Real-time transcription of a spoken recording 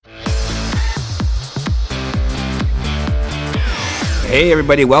Hey,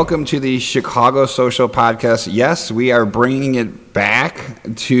 everybody. Welcome to the Chicago Social Podcast. Yes, we are bringing it back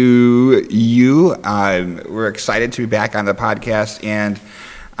to you. We're excited to be back on the podcast, and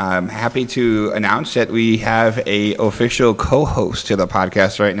I'm happy to announce that we have an official co-host to the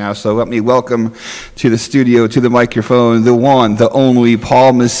podcast right now. So let me welcome to the studio, to the microphone, the one, the only,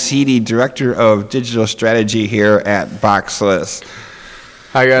 Paul Mesiti, Director of Digital Strategy here at Boxless.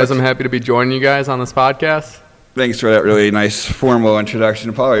 Hi, guys. I'm happy to be joining you guys on this podcast. Thanks for that really nice formal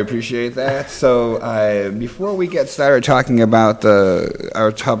introduction, Paul. I appreciate that. So before we get started talking about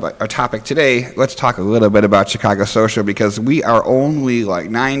our topic today, let's talk a little bit about Chicago Social, because we are only like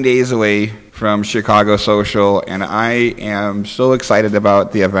 9 days away from Chicago Social, and I am so excited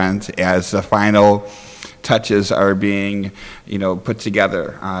about the event as the final touches are being, put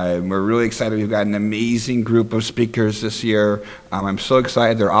together. We're really excited. We've got an amazing group of speakers this year. I'm so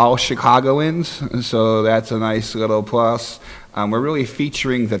excited. They're all Chicagoans, so that's a nice little plus. We're really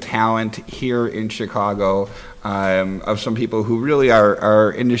featuring the talent here in Chicago of some people who really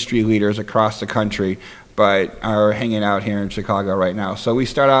are industry leaders across the country, but are hanging out here in Chicago right now. So we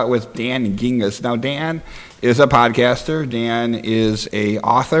start out with Dan Gingiss. Now, Dan is a podcaster. Dan is a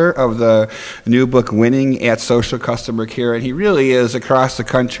author of the new book, Winning at Social Customer Care, and he really is across the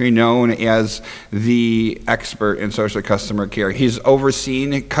country known as the expert in social customer care. He's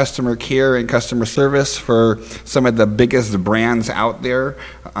overseen customer care and customer service for some of the biggest brands out there,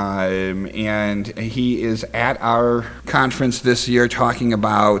 and he is at our conference this year talking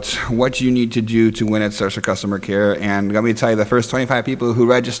about what you need to do to win at social customer care. And let me tell you, the first 25 people who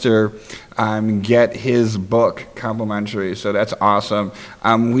register get his book complimentary, so that's awesome.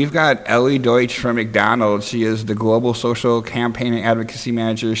 We've got Ellie Deutsch from McDonald's. She is the Global Social Campaign and Advocacy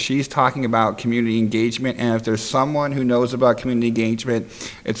Manager. She's talking about community engagement, and if there's someone who knows about community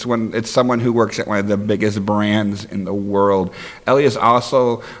engagement, it's someone who works at one of the biggest brands in the world. Ellie is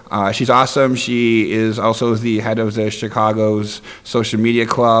also, she's awesome. She is also the head of the Chicago's Social Media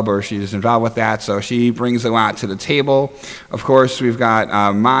Club, or she's involved with that, so she brings a lot to the table. Of course, we've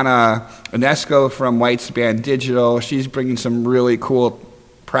got Mana Inesco from Whitespan Digital. She's bringing some really cool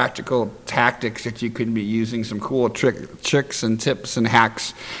practical tactics that you can be using, some cool tricks and tips and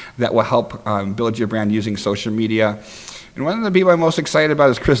hacks that will help build your brand using social media. And one of the people I'm most excited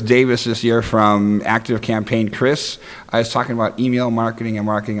about is Chris Davis this year from Active Campaign. Chris is talking about email marketing and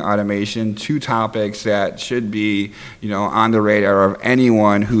marketing automation, two topics that should be, on the radar of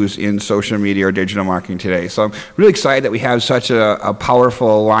anyone who's in social media or digital marketing today. So I'm really excited that we have such a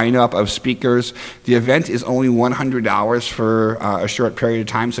powerful lineup of speakers. The event is only $100 for a short period of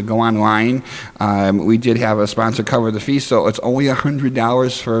time, so go online. We did have a sponsor cover the fee, so it's only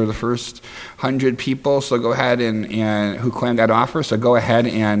 $100 for the first 100 people. So go ahead and who claimed that offer. So go ahead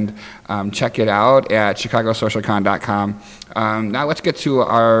and check it out at chicagosocialcon.com. Now let's get to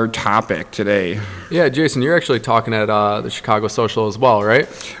our topic today. Yeah, Jason, you're actually talking at the Chicago Social as well, right?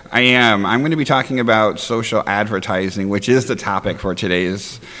 I am. I'm going to be talking about social advertising, which is the topic for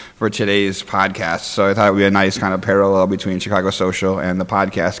today's podcast. So I thought it would be a nice kind of parallel between Chicago Social and the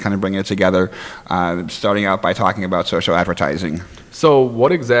podcast, kind of bringing it together, starting out by talking about social advertising. So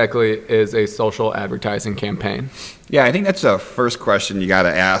what exactly is a social advertising campaign? Yeah, I think that's the first question you got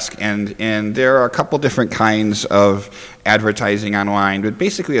to ask, and there are a couple different kinds of advertising online, but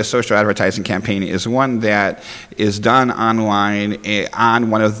basically a social advertising campaign is one that is done online on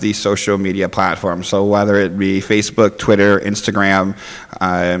one of the social media platforms. So whether it be Facebook, Twitter, Instagram,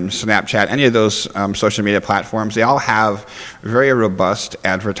 Snapchat, any of those social media platforms, they all have very robust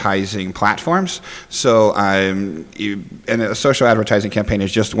advertising platforms. So and a social advertising campaign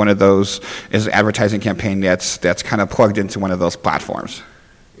is just one of those, is an advertising campaign that's kind of plugged into one of those platforms.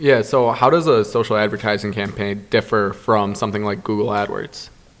 Yeah, so how does a social advertising campaign differ from something like Google AdWords?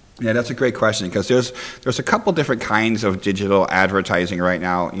 Yeah, that's a great question, because there's a couple different kinds of digital advertising right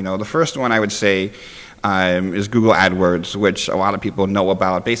now. The first one I would say is Google AdWords, which a lot of people know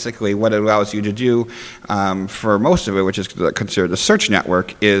about. Basically, what it allows you to do for most of it, which is considered the search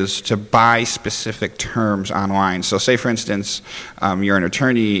network, is to buy specific terms online. So say, for instance, you're an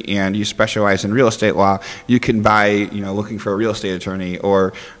attorney and you specialize in real estate law. You can buy, looking for a real estate attorney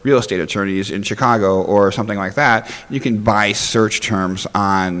or real estate attorneys in Chicago or something like that. You can buy search terms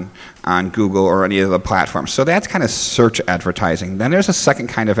on Google or any of the platforms. So that's kind of search advertising. Then there's a second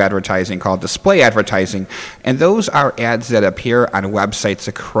kind of advertising called display advertising, and those are ads that appear on websites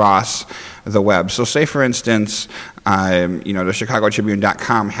across the web. So say, for instance, The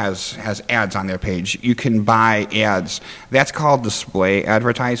ChicagoTribune.com has ads on their page. You can buy ads. That's called display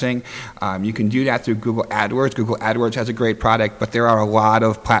advertising. You can do that through Google AdWords. Google AdWords has a great product, but there are a lot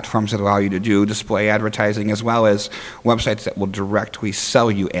of platforms that allow you to do display advertising, as well as websites that will directly sell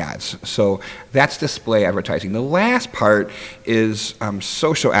you ads. So that's display advertising. The last part is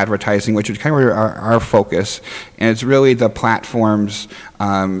social advertising, which is kind of our focus, and it's really the platforms,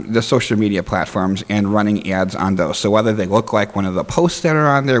 the social media platforms, and running ads on those. So whether they look like one of the posts that are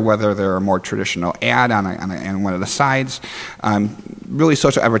on there, whether they're a more traditional ad on one of the sides, really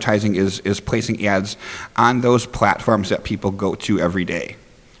social advertising is placing ads on those platforms that people go to every day.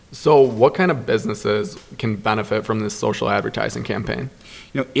 So what kind of businesses can benefit from this social advertising campaign?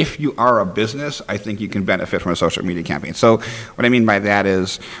 If you are a business, I think you can benefit from a social media campaign. So what I mean by that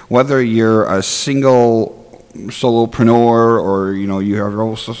is whether you're a single solopreneur or, you have your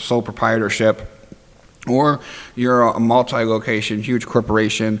own sole proprietorship, or you're a multi-location, huge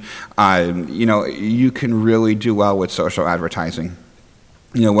corporation, you can really do well with social advertising.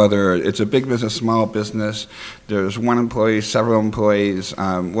 Whether it's a big business, small business, there's one employee, several employees,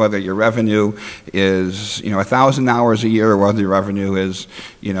 whether your revenue is, $1,000 a year, or whether your revenue is,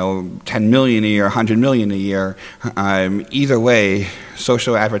 $10 million a year, $100 million a year, either way,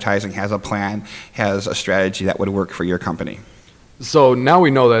 social advertising has a plan, has a strategy that would work for your company. So now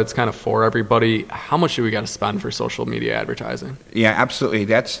we know that it's kind of for everybody. How much do we got to spend for social media advertising? Yeah, absolutely.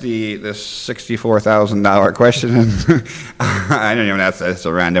 That's the $64,000 question. I don't even know if that's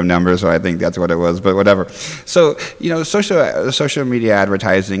a random number, so I think that's what it was, but whatever. So, social media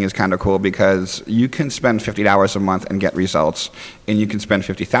advertising is kind of cool because you can spend $50 a month and get results, and you can spend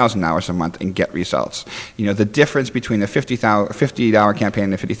 $50,000 a month and get results. The difference between the $50 campaign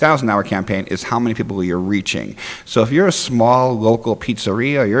and the $50,000 campaign is how many people you're reaching. So if you're a small local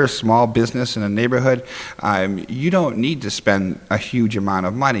pizzeria, you're a small business in a neighborhood, you don't need to spend a huge amount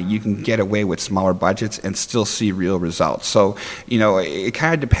of money. You can get away with smaller budgets and still see real results. So, it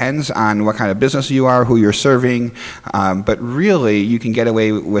kind of depends on what kind of business you are, who you're serving, but really you can get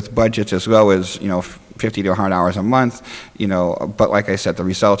away with budgets as low as, $50 to $100 a month, but like I said, the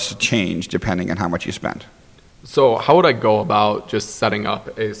results change depending on how much you spend. So how would I go about just setting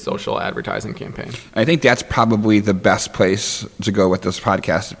up a social advertising campaign? I think that's probably the best place to go with this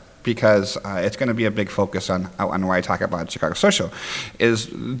podcast, because it's going to be a big focus on why I talk about Chicago Social. Is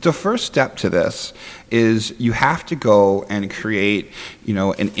the first step to this is you have to go and create,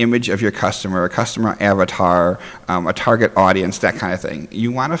 an image of your customer, a customer avatar, a target audience, that kind of thing.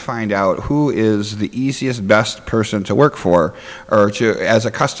 You want to find out who is the easiest, best person to work for, or as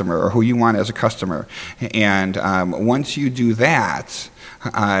a customer, or who you want as a customer. And once you do that,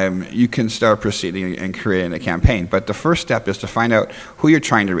 you can start proceeding and creating a campaign. But the first step is to find out who you're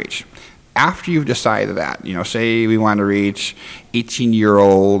trying to reach. After you've decided that, say we want to reach 17 to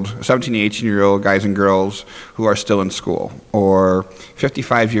 18-year-old guys and girls who are still in school, or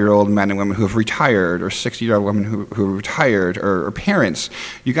 55-year-old men and women who have retired, or 60-year-old women who are retired, or parents.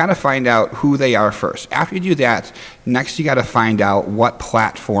 You got to find out who they are first. After you do that, next you got to find out what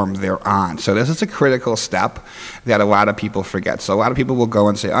platform they're on. So this is a critical step that a lot of people forget. So a lot of people will go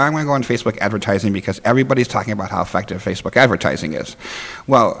and say, I'm going to go on Facebook advertising because everybody's talking about how effective Facebook advertising is.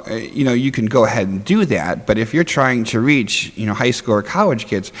 Well, you can go ahead and do that, but if you're trying to reach, high school or college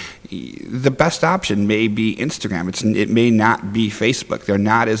kids, the best option may be Instagram. It may not be Facebook. They're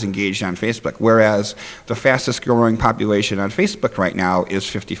not as engaged on Facebook, whereas the fastest growing population on Facebook right now is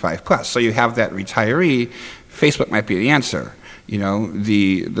 55 plus. So you have that retiree, Facebook might be the answer.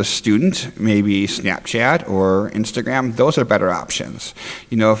 The student, maybe Snapchat or Instagram, those are better options.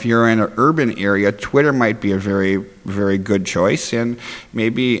 If you're in an urban area, Twitter might be a very, very good choice, and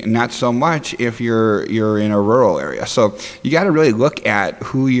maybe not so much if you're in a rural area. So you got to really look at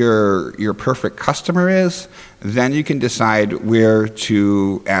who your perfect customer is. Then you can decide where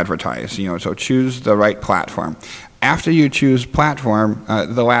to advertise. So choose the right platform. After you choose platform,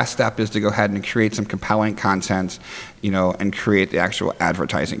 the last step is to go ahead and create some compelling content, and create the actual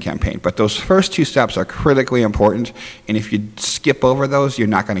advertising campaign. But those first two steps are critically important, and if you skip over those, you're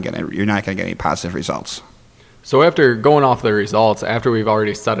not going to get any positive results. So after going off the results, after we've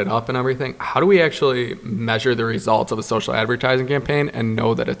already set it up and everything, how do we actually measure the results of a social advertising campaign and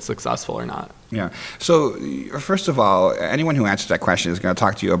know that it's successful or not? Yeah. So first of all, anyone who answers that question is going to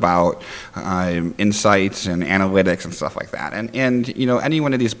talk to you about insights and analytics and stuff like that. And any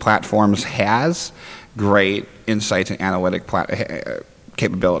one of these platforms has great insights and analytic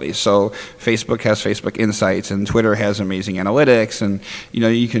capabilities. So Facebook has Facebook Insights, and Twitter has amazing analytics, and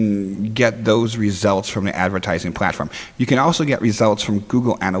you can get those results from the advertising platform. You can also get results from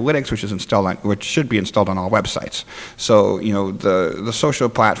Google Analytics, which should be installed on all websites. So the social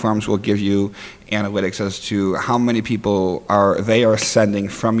platforms will give you analytics as to how many people they are sending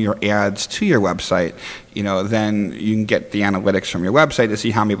from your ads to your website. Then you can get the analytics from your website to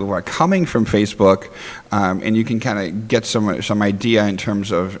see how many people are coming from Facebook, and you can kind of get some idea in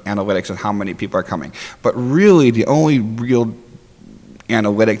terms of analytics of how many people are coming. But really, the only real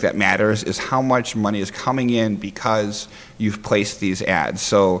analytic that matters is how much money is coming in because you've placed these ads.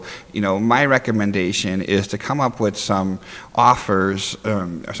 So, my recommendation is to come up with some offers,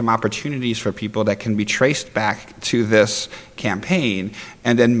 or some opportunities for people that can be traced back to this campaign,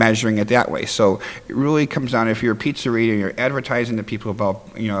 and then measuring it that way. So it really comes down, if you're a pizzeria and you're advertising to people about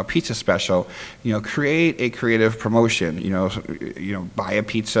a pizza special, create a creative promotion. Buy a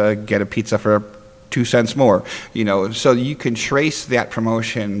pizza, get a pizza for 2 cents more, so you can trace that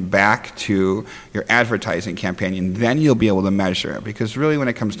promotion back to your advertising campaign, and then you'll be able to measure it. Because really, when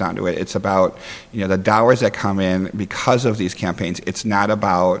it comes down to it, it's about the dollars that come in because of these campaigns. It's not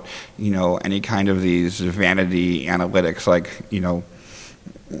about any kind of these vanity analytics like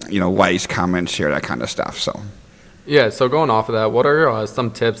likes, comments, share, that kind of stuff. So. Yeah, so going off of that, what are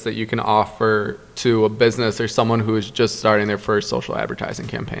some tips that you can offer to a business or someone who is just starting their first social advertising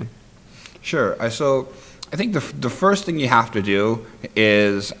campaign? Sure. So I think the first thing you have to do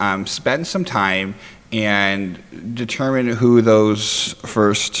is spend some time and determine who those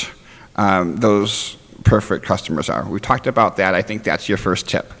perfect customers are. We talked about that. I think that's your first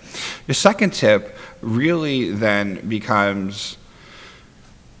tip. Your second tip really then becomes...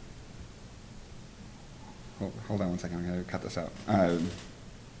 Hold on one second. I'm going to cut this out.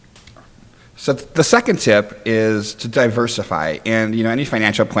 So the second tip is to diversify, and any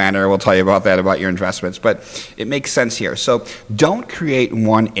financial planner will tell you about that, about your investments, but it makes sense here. So don't create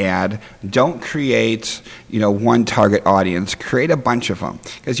one ad, don't create one target audience, create a bunch of them,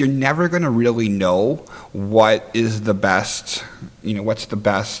 because you're never going to really know what is the best, what's the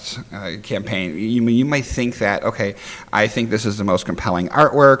best campaign. You might think that, okay, I think this is the most compelling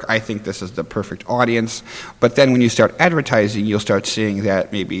artwork, I think this is the perfect audience, but then when you start advertising, you'll start seeing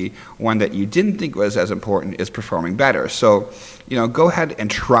that maybe one that you didn't think was as important is performing better. So, go ahead and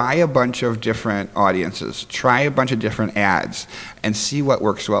try a bunch of different audiences, try a bunch of different ads, and see what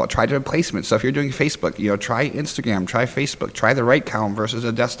works well. Try different placements. So if you're doing Facebook, try Instagram, try Facebook, try the right column versus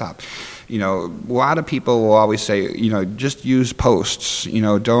a desktop. A lot of people will always say, just use posts,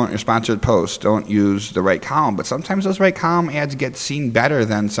 don't sponsored posts, don't use the right column. But sometimes those right column ads get seen better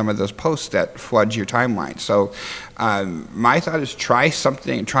than some of those posts that flood your timeline. So my thought is try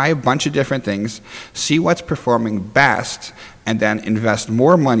a bunch of different things, see what's performing best, and then invest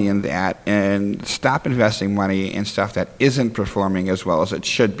more money in that and stop investing money in stuff that isn't performing as well as it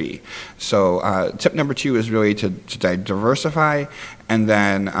should be. So tip number 2 is really to diversify, and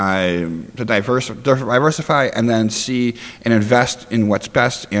then diversify and then see and invest in what's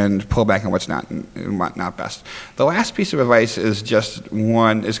best and pull back on what's not best. The last piece of advice is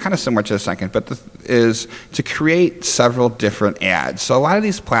is kind of similar to the second, but is to create several different ads. So a lot of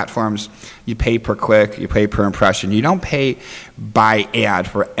these platforms, you pay per click, you pay per impression. You don't pay by ad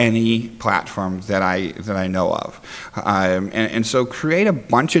for any platform that I know of. And so create a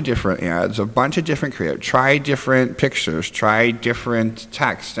bunch of different ads, a bunch of different creative. Try different pictures, try different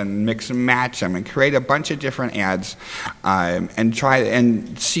text, and mix and match them, and create a bunch of different ads, and try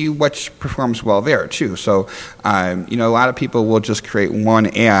and see which performs well there too. So a lot of people will just create one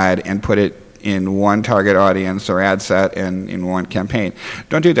ad and put it in one target audience or ad set and in one campaign.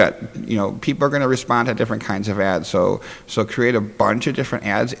 Don't do that. People are going to respond to different kinds of ads. So create a bunch of different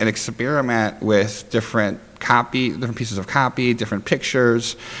ads and experiment with different pieces of copy, different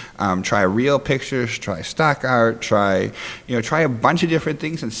pictures. Try real pictures, try stock art, try a bunch of different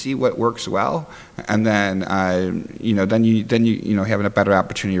things and see what works well. And then then you have a better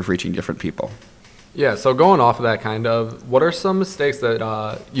opportunity of reaching different people. Yeah, so going off of that what are some mistakes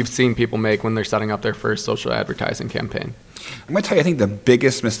that you've seen people make when they're setting up their first social advertising campaign? I'm going to tell you, I think the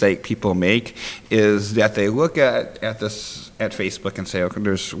biggest mistake people make is that they look at Facebook and say, okay,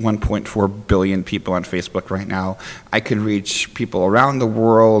 there's 1.4 billion people on Facebook right now. I could reach people around the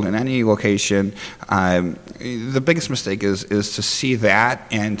world in any location. The biggest mistake is to see that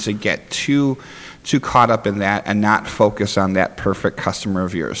and to get too caught up in that and not focus on that perfect customer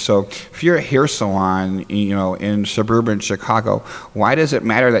of yours. So if you're a hair salon, in suburban Chicago, why does it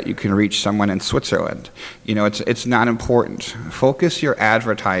matter that you can reach someone in Switzerland? It's not important important. Focus your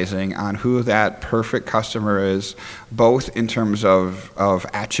advertising on who that perfect customer is, both in terms of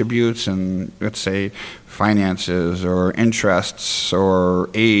attributes and, let's say, finances or interests or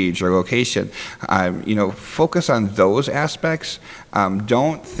age or location. Focus on those aspects.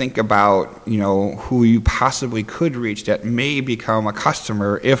 Don't think about, who you possibly could reach that may become a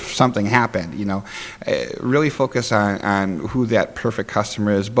customer if something happened. Really focus on who that perfect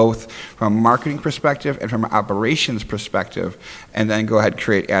customer is, both from a marketing perspective and from an operations perspective, and then go ahead and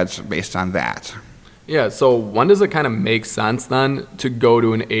create ads based on that. Yeah, so when does it kind of make sense then to go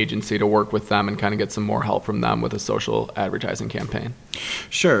to an agency to work with them and kind of get some more help from them with a social advertising campaign?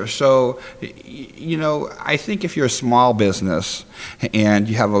 Sure. So, I think if you're a small business and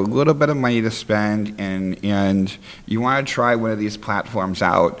you have a little bit of money to spend and you want to try one of these platforms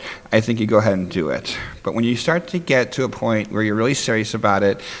out, I think you go ahead and do it. But when you start to get to a point where you're really serious about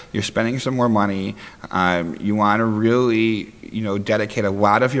it, you're spending some more money, you want to really, dedicate a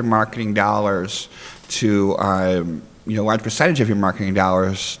lot of your marketing dollars to, a large percentage of your marketing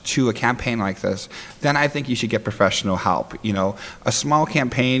dollars to a campaign like this, then I think you should get professional help. A small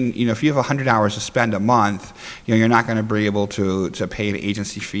campaign, if you have $100 to spend a month, you're not going to be able to pay an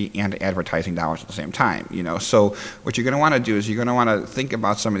agency fee and advertising dollars at the same time. So what you're going to want to do is you're going to want to think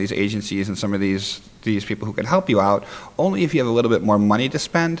about some of these agencies and some of these people who can help you out only if you have a little bit more money to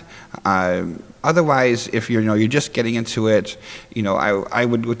spend. Otherwise, if you're just getting into it, I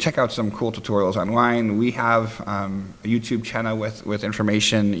would check out some cool tutorials online. We have a YouTube channel with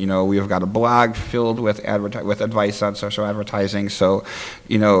information. We've got a blog filled with advice on social advertising. So,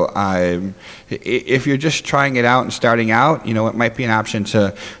 if you're just trying it out and starting out, it might be an option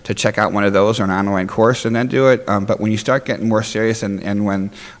to check out one of those or an online course and then do it. But when you start getting more serious and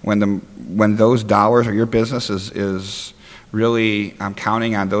when those dollars or your business is really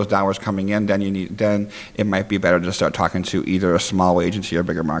counting on those dollars coming in, then it might be better to start talking to either a small agency or a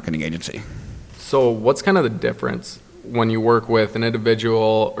bigger marketing agency. So what's kind of the difference when you work with an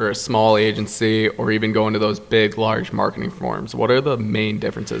individual or a small agency or even go into those big, large marketing firms? What are the main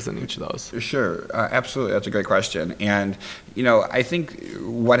differences in each of those? Sure. Absolutely. That's a great question. And, I think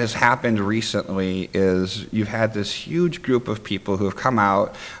what has happened recently is you've had this huge group of people who have come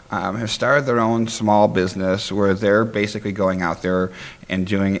out, have started their own small business where they're basically going out there and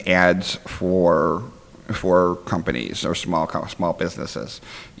doing ads for companies or small businesses.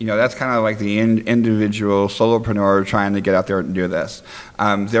 That's kind of like the individual solopreneur trying to get out there and do this.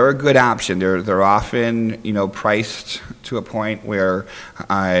 They're a good option. They're often priced to a point where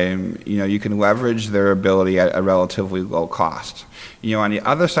you can leverage their ability at a relatively low cost. On the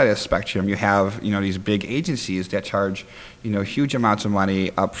other side of the spectrum, you have these big agencies that charge huge amounts of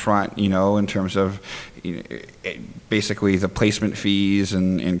money up front, in terms of basically the placement fees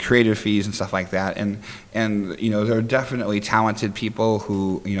and creative fees and stuff like that. And there are definitely talented people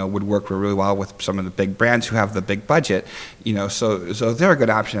who would work really well with some of the big brands who have the big budget. So they're a good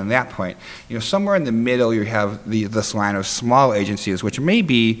option at that point. Somewhere in the middle, you have this line of small agencies, which may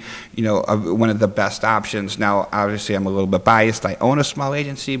be one of the best options. Now, obviously, I'm a little bit biased. I own a small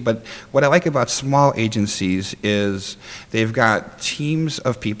agency, but what I like about small agencies is they've got teams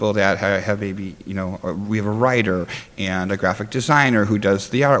of people that have maybe we have a writer and a graphic designer who does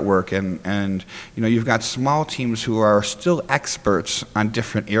the artwork, and you've got small teams who are still experts on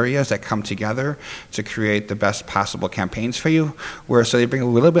different areas that come together to create the best possible campaigns for you, so they bring a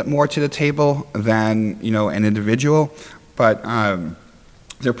little bit more to the table than an individual, but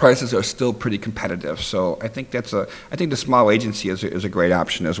their prices are still pretty competitive. So I think the small agency is a great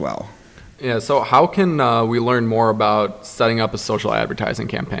option as well. Yeah, so how can we learn more about setting up a social advertising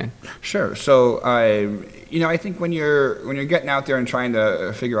campaign? Sure. So I think when you're getting out there and trying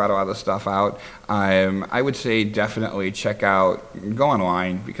to figure out all this stuff out, I would say definitely go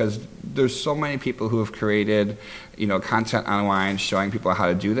online, because there's so many people who have created content online showing people how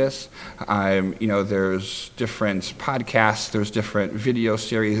to do this. There's different podcasts, there's different video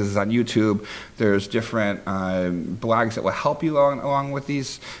series on YouTube, there's different blogs that will help you along with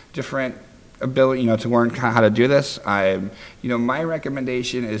these different ability, to learn kind of how to do this. My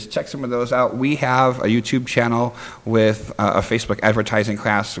recommendation is check some of those out. We have a YouTube channel with a Facebook advertising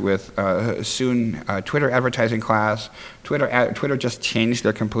class, with soon Twitter advertising class. Twitter just changed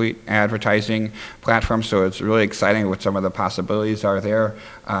their complete advertising platform, so it's really exciting what some of the possibilities are there.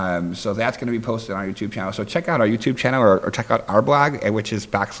 So that's going to be posted on our YouTube channel. So check out our YouTube channel or check out our blog, which is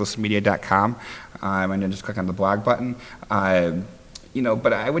backslessmedia.com, and then just click on the blog button.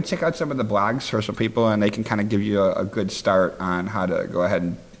 But I would check out some of the blogs for some people, and they can kind of give you a good start on how to go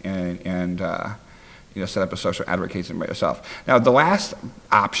ahead and set up a social advertising by yourself. Now, the last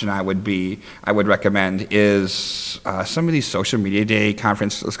option I would recommend is some of these social media day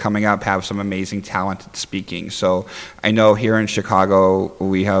conferences coming up have some amazing talented speaking. So I know here in Chicago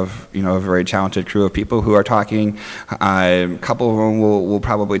we have a very talented crew of people who are talking. A couple of them will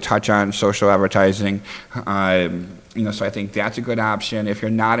probably touch on social advertising. So I think that's a good option. If you're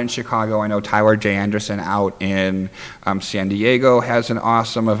not in Chicago, I know Tyler J. Anderson out in San Diego has an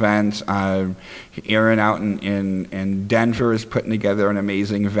awesome event. Erin out in Denver is putting together an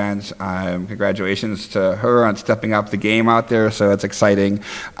amazing event. Congratulations to her on stepping up the game out there, so it's exciting.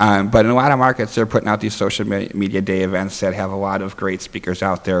 But in a lot of markets, they're putting out these social media day events that have a lot of great speakers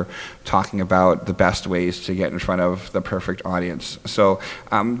out there talking about the best ways to get in front of the perfect audience. So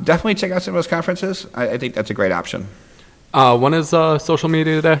definitely check out some of those conferences. I think that's a great option. When is Social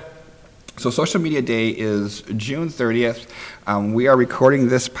Media Day? So Social Media Day is June 30th. We are recording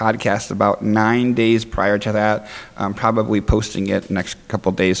this podcast about 9 days prior to that, probably posting it next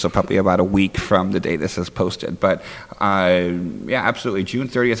couple days, so probably about a week from the day this is posted. But yeah, absolutely, June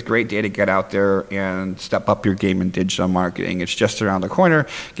 30th, great day to get out there and step up your game in digital marketing. It's just around the corner,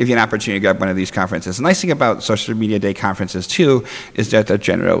 give you an opportunity to grab one of these conferences. The nice thing about Social Media Day conferences, too, is that they're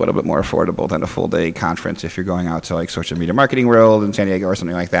generally a little bit more affordable than a full-day conference if you're going out to like Social Media Marketing World in San Diego or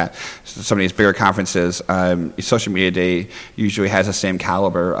something like that. So some of these bigger conferences, Social Media Day usually has the same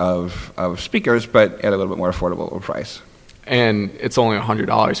caliber of speakers, but at a little bit more affordable price. And it's only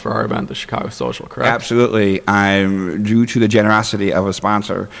 $100 for our event, the Chicago Social, correct? Absolutely. Due to the generosity of a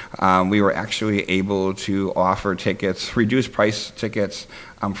sponsor, we were actually able to offer tickets, reduced price tickets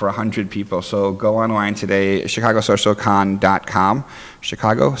for 100 people. So go online today, chicagosocialcon.com,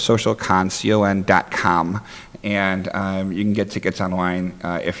 chicagosocialcon.com. And you can get tickets online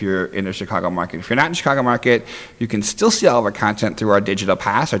if you're in the Chicago market. If you're not in the Chicago market, you can still see all of our content through our Digital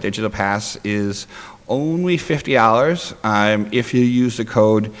Pass. Our Digital Pass is only $50 if you use the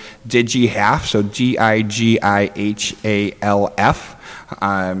code DIGIHALF, so DIGIHALF.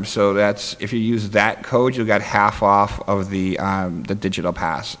 So that's, if you use that code, you'll get half off of the Digital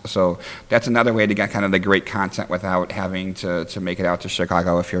Pass. So that's another way to get kind of the great content without having to make it out to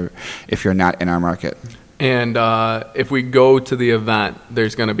Chicago if you're not in our market. And if we go to the event,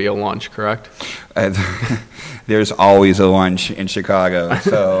 there's going to be a lunch, correct? There's always a lunch in Chicago.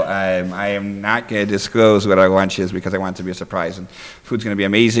 So I am not going to disclose what our lunch is because I want it to be a surprise. And food's going to be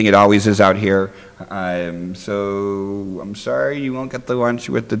amazing. It always is out here. So I'm sorry you won't get the lunch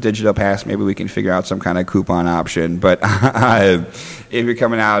with the Digital Pass. Maybe we can figure out some kind of coupon option. But if you're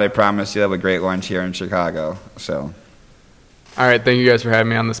coming out, I promise you'll have a great lunch here in Chicago. So. All right, thank you guys for having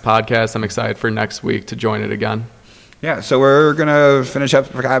me on this podcast. I'm excited for next week to join it again. Yeah, so we're going to finish up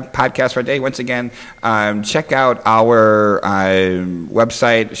the podcast for a day. Once again, check out our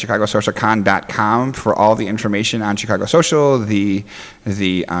website, chicagosocialcon.com, for all the information on Chicago Social, the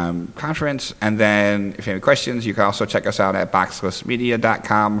conference. And then if you have any questions, you can also check us out at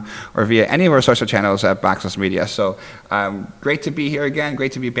boxlessmedia.com or via any of our social channels at Boxless Media. So great to be here again.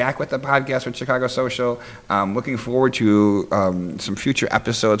 Great to be back with the podcast with Chicago Social. Looking forward to some future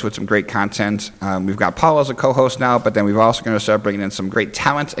episodes with some great content. We've got Paul as a co-host now, but then we've also going to start bringing in some great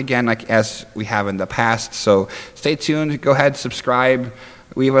talent again, like as we have in the past. So stay tuned. Go ahead, subscribe,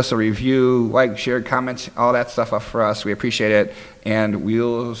 leave us a review, like, share, comment, all that stuff up for us. We appreciate it, and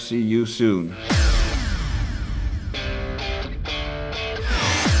we'll see you soon.